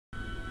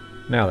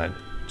Now then,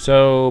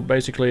 so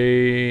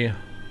basically,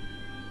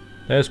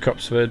 there's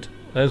Cropsford,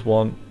 there's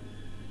one,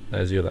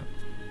 there's the other.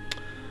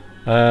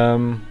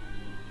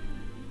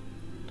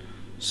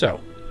 So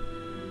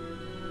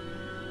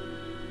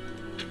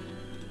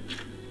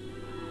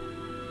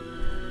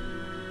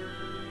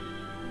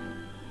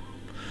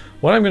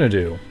what I'm going to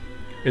do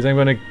is I'm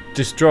going to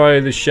destroy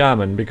the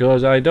shaman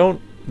because I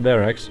don't...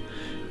 Verex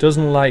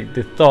doesn't like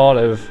the thought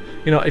of...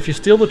 You know, if you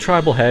steal the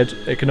tribal head,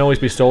 it can always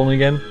be stolen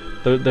again.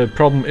 The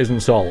problem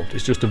isn't solved.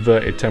 It's just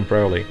averted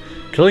temporarily.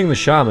 Killing the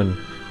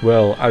shaman,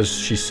 well, as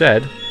she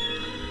said,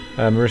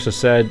 Marissa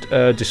said,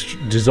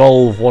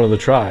 dissolve one of the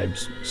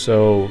tribes.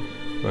 So,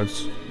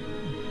 that's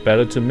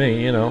better to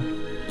me, you know.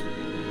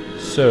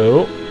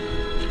 So...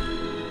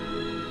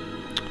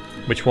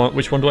 Which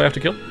one do I have to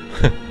kill?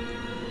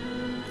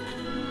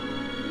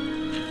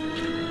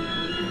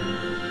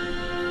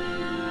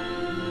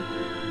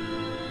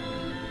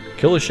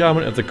 Kill the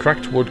shaman of the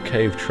Cracked Wood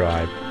Cave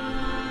tribe.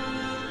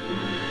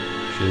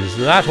 Which is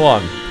that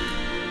one.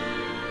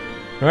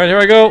 Alright, here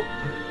I go.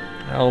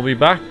 I'll be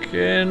back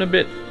in a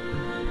bit.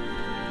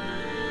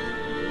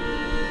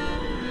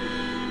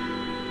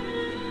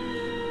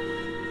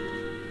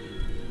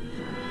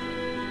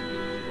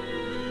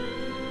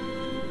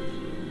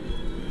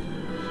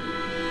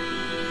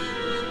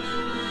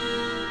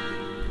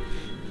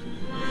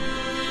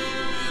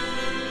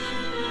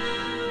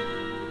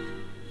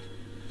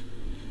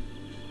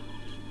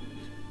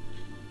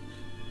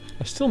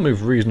 I still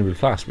move reasonably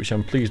fast, which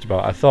I'm pleased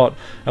about.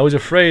 I was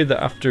afraid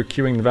that after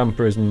queuing the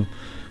vampirism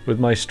with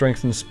my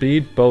strength and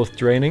speed both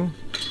draining,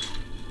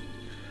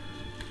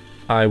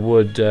 I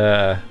would,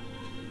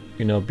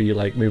 you know, be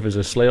like move as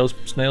a snail's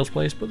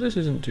pace, but this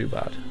isn't too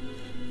bad.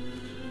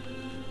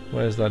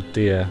 Where's that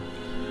deer?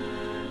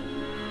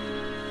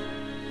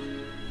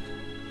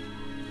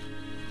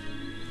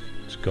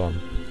 It's gone.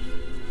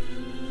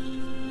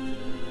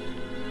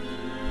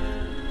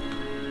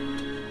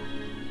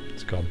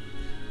 It's gone.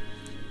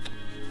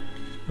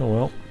 Oh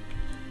well.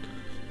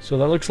 So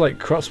that looks like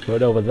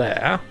Crossbird over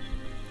there,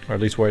 or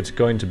at least where it's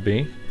going to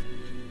be.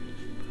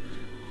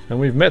 And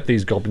we've met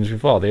these goblins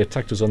before. They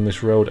attacked us on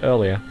this road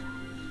earlier.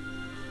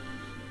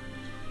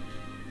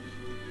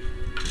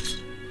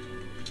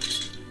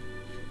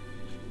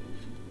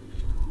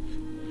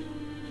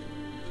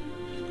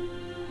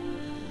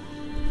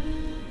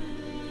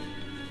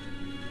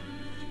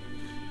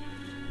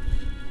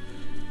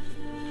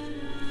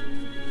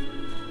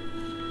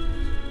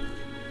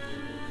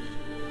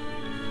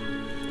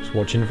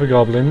 Watching for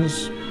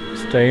goblins.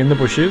 Stay in the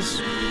bushes.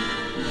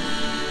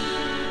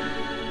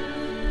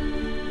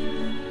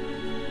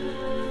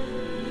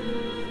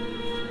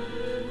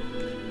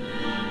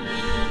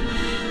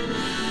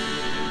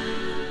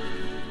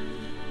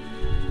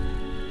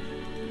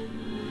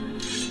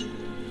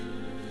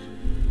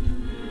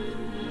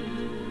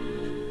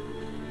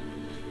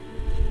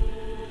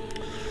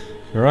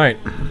 Right.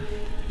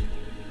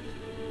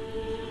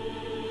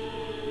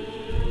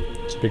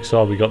 It's a big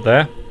sword we got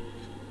there.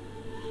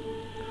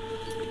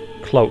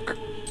 Cloak.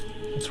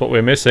 That's what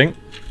we're missing.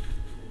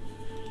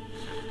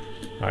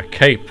 Our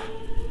cape.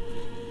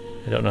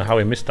 I don't know how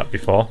we missed that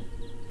before.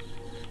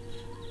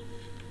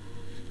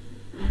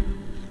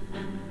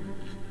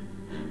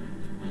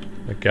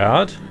 A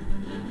guard.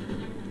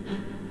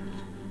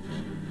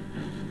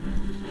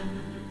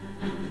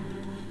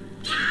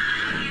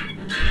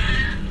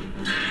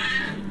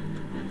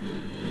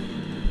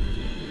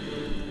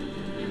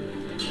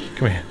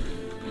 Come here.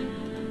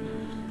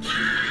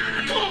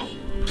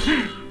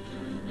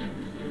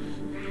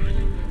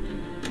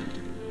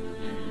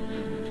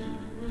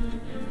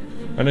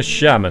 And a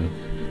shaman.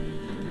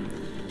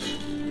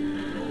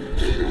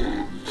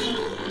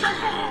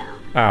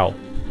 Ow.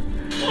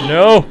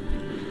 No!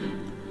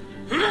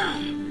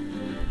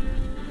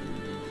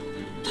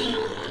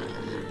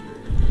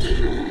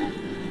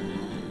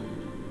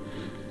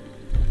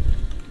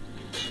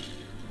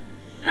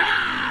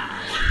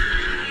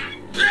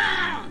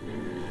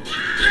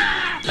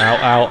 Ow,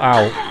 ow,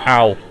 ow,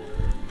 ow.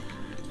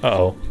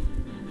 Uh-oh.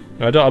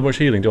 I don't have much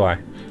healing, do I?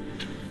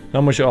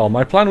 Not much at all.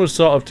 My plan was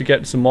sort of to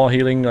get some more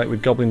healing, like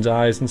with Goblin's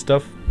Eyes and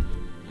stuff.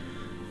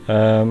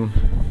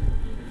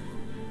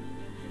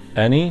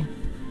 Any?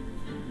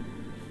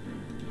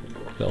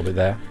 A little bit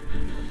there.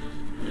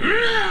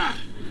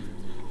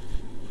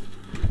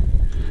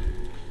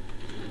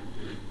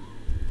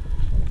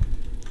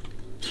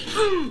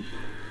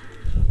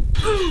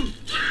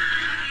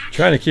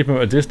 Trying to keep him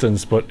at a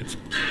distance, but it's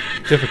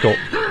difficult.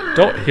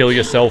 Don't heal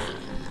yourself.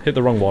 Hit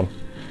the wrong one.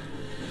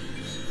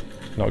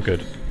 Not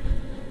good.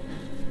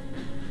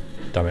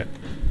 Damn it.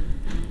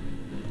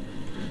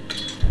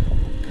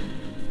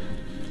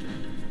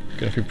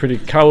 Gonna be pretty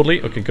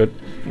cowardly. Okay, good.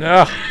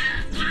 Ah!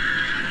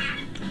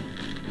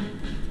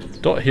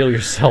 Don't heal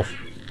yourself.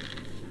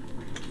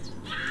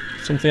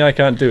 Something I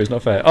can't do is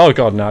not fair. Oh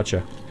god, an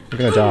archer. I'm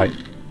gonna die.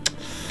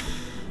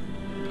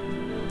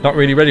 Not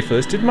really ready for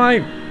this. Did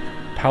my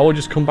power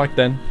just come back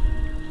then?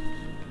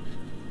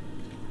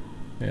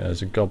 Yeah,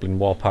 there's a goblin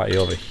war party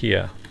over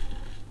here.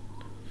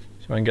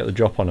 See if I can get the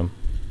drop on them.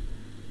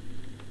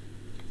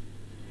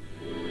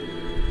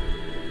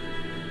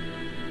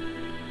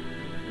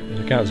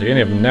 Can't see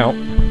any of them now.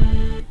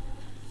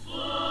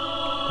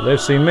 But they've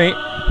seen me.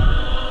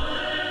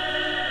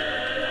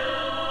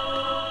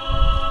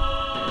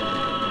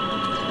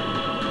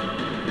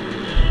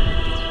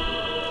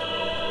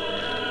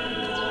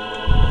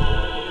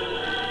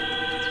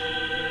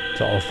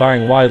 Sort of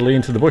firing widely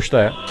into the bush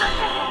there.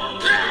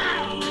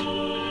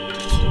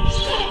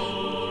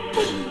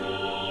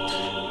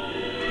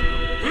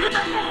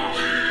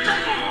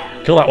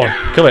 Kill that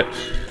one. Kill it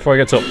before he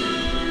gets up.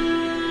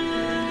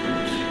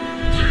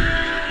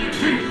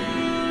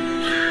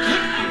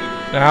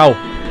 Ow.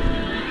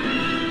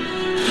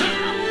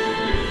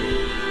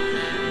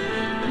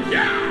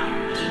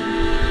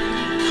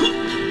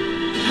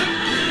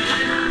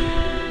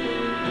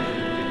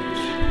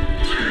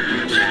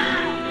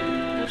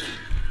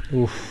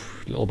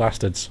 Oof, little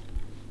bastards.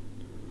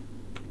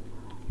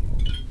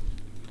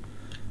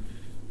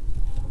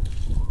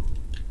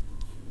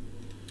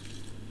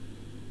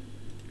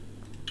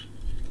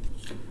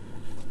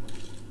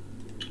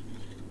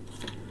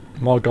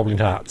 More goblin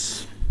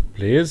hearts,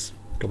 please.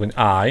 Goblin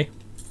eye.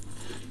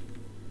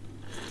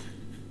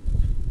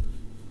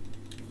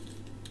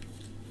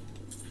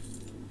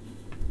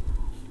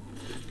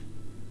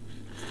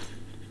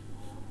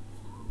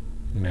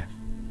 Meh.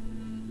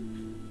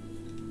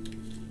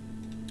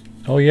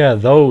 Oh yeah,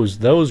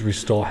 those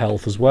restore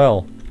health as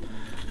well.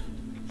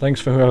 Thanks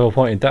for whoever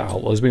pointed that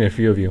out. Well, there's been a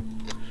few of you.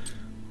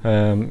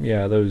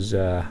 Yeah, those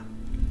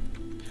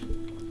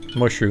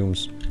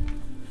mushrooms.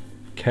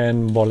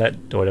 Ken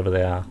Bollet, or whatever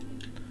they are.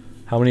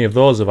 How many of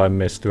those have I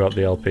missed throughout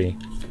the LP?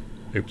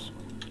 Oops.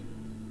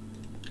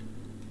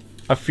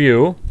 A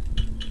few.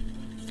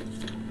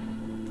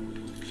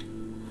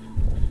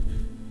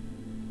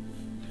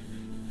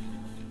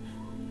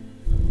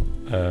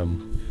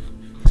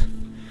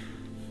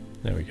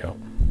 There we go.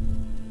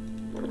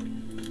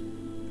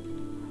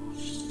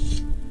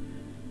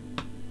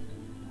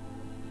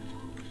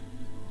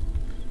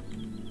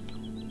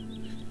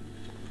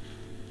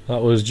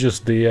 That was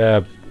just the,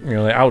 you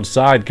know, the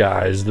outside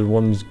guys, the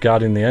ones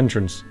guarding the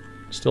entrance.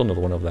 Still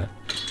another one over there.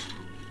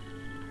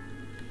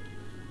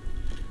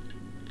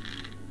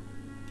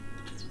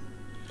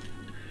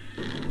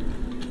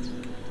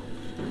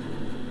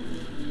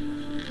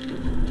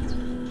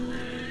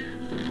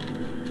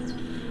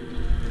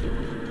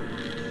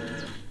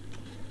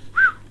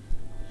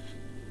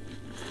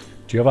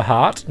 Do you have a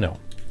heart? No.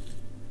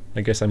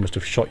 I guess I must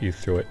have shot you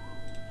through it.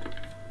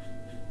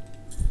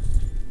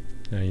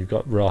 Now you've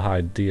got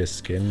rawhide deer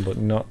skin, but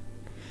not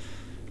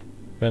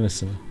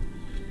venison.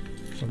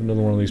 Have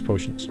another one of these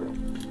potions. So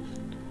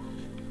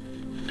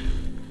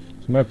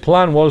my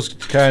plan was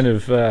to kind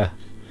of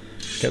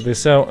get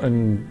this out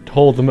and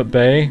hold them at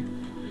bay,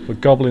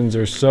 but goblins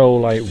are so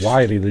like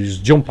wily, they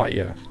just jump at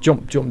you.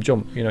 Jump, jump,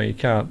 jump. You know, you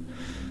can't.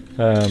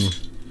 And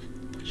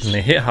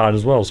they hit hard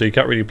as well, so you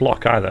can't really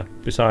block either.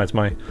 Besides,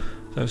 my,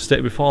 as I've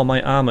stated before,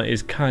 my armor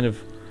is kind of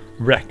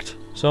wrecked,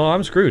 so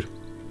I'm screwed.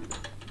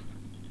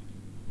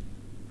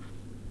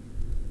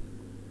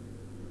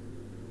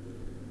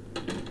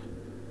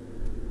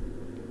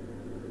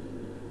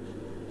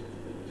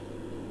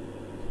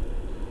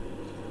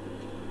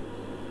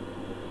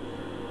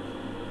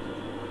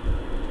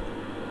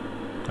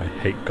 I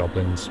hate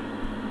goblins.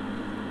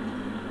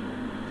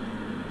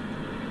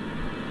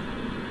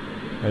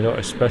 I don't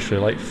especially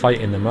like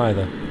fighting them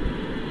either.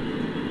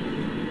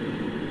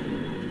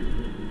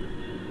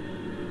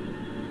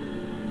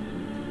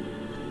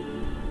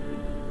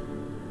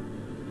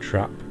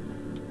 Trap.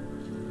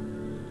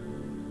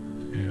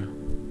 Yeah.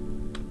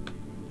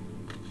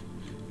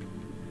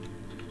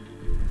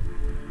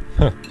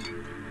 Huh.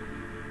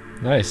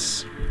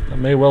 Nice. That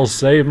may well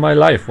save my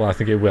life. Well, I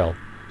think it will.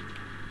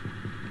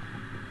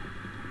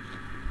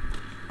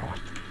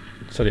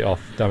 Set it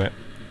off, damn it.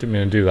 Didn't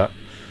mean to do that,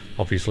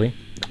 obviously.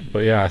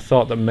 But yeah, I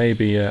thought that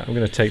maybe I'm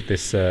going to take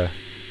this arrow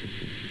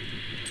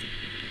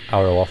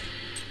off.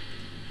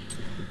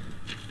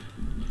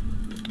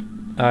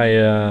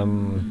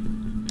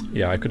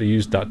 Yeah, I could have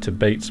used that to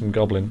bait some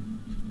goblin.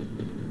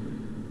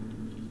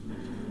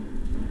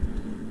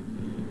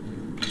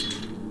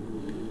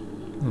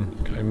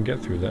 Can't even get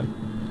through there.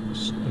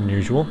 It's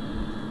unusual.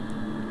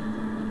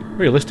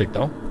 Realistic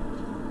though.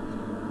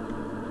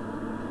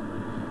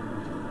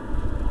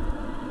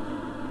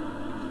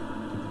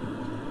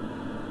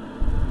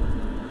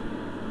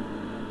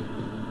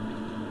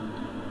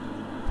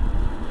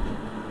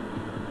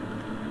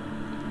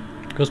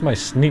 Because my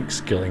sneak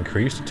skill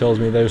increased, it tells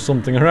me there's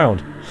something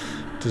around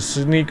to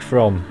sneak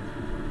from.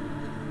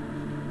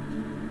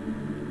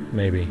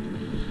 Maybe.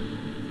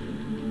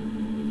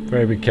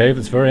 Very big cave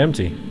that's very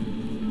empty.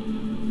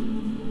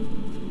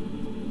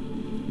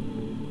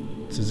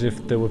 It's as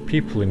if there were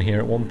people in here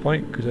at one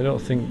point, because I don't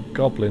think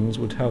goblins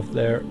would have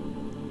their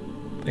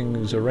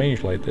things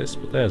arranged like this,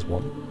 but there's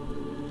one.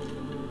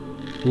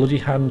 Bloody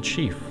Hand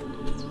Chief.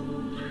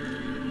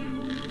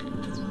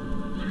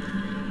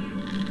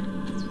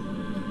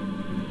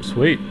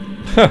 Sweet.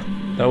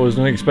 That was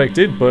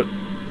unexpected, but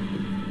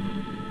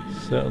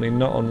certainly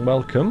not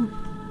unwelcome.